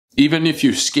Even if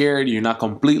you're scared, you're not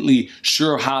completely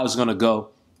sure how it's gonna go,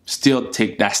 still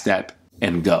take that step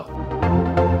and go.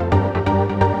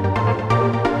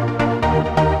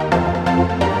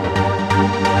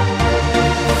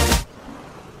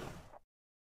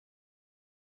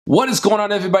 What is going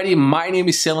on, everybody? My name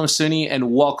is Salem Soni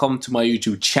and welcome to my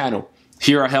YouTube channel.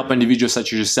 Here I help individuals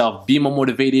such as yourself be more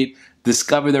motivated,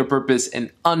 discover their purpose,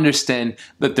 and understand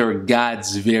that they're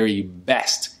God's very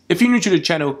best. If you're new to the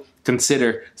channel,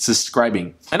 consider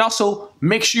subscribing. And also,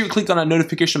 make sure you click on that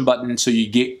notification button so you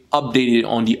get updated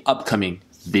on the upcoming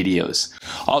videos.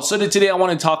 Also, today I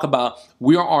want to talk about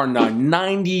we are on our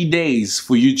 90 days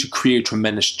for you to create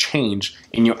tremendous change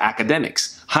in your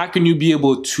academics. How can you be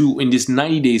able to, in these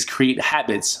 90 days, create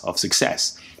habits of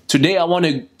success? Today I want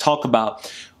to talk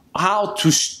about how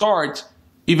to start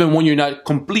even when you're not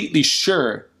completely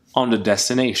sure on the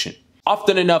destination.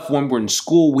 Often enough when we're in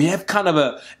school, we have kind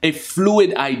of a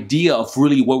fluid idea of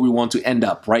really where we want to end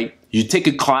up, right? You take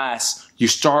a class, you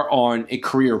start on a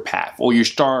career path, or you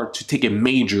start to take a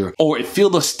major or a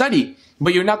field of study,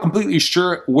 but you're not completely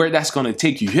sure where that's going to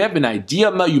take you. You have an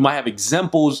idea, you might have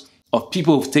examples of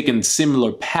people who've taken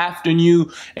similar path than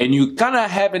you, and you kind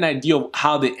of have an idea of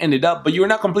how they ended up, but you're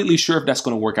not completely sure if that's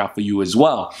going to work out for you as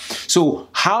well. So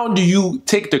how do you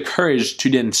take the courage to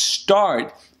then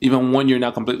start even when you're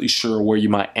not completely sure where you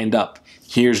might end up?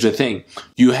 Here's the thing.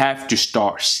 You have to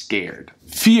start scared.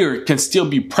 Fear can still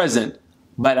be present,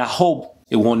 but I hope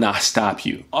it will not stop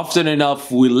you. Often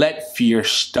enough, we let fear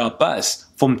stop us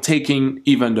from taking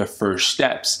even the first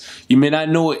steps. You may not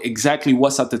know exactly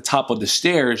what's at the top of the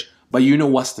stairs, but you know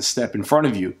what's the step in front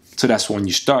of you. So that's when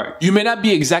you start. You may not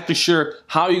be exactly sure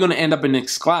how you're gonna end up in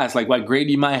next class, like what grade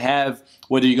you might have,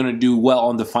 whether you're gonna do well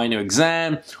on the final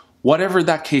exam, whatever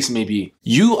that case may be.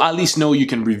 You at least know you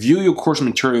can review your course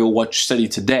material, what you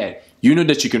studied today. You know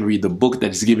that you can read the book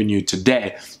that is given you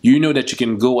today. You know that you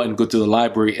can go to the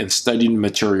library and study the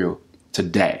material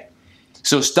today.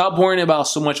 So stop worrying about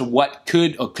so much of what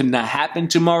could or could not happen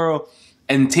tomorrow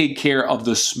and take care of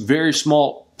this very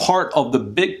small part of the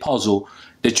big puzzle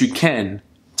that you can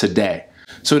today.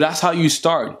 So that's how you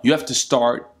start. You have to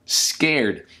start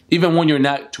scared. Even when you're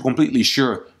not completely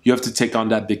sure, you have to take on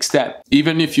that big step.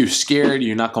 Even if you're scared,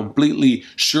 you're not completely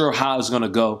sure how it's gonna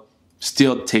go,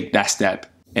 still take that step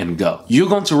and go. You're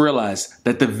going to realize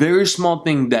that the very small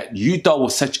thing that you thought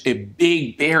was such a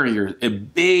big barrier, a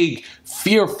big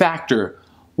fear factor,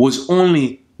 was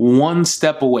only one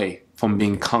step away from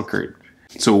being conquered.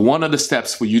 So one of the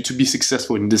steps for you to be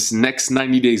successful in this next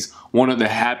 90 days, one of the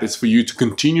habits for you to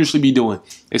continuously be doing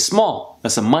is small.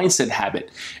 That's a mindset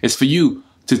habit. It's for you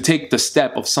to take the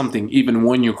step of something even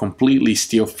when you're completely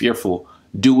still fearful.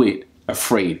 Do it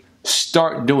afraid.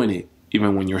 Start doing it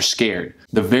even when you're scared.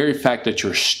 The very fact that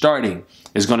you're starting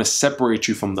is going to separate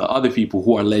you from the other people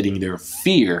who are letting their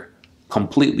fear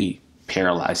completely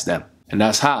paralyze them. And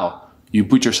that's how you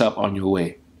put yourself on your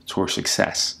way towards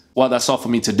success. Well, that's all for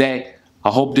me today. I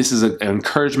hope this is an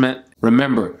encouragement.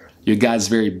 Remember, you're God's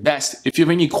very best. If you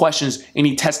have any questions,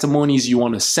 any testimonies you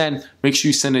want to send, make sure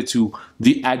you send it to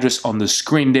the address on the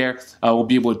screen there. I will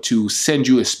be able to send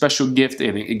you a special gift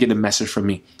and get a message from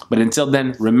me. But until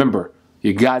then, remember,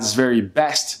 you're God's very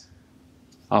best.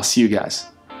 I'll see you guys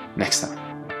next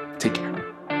time. Take care.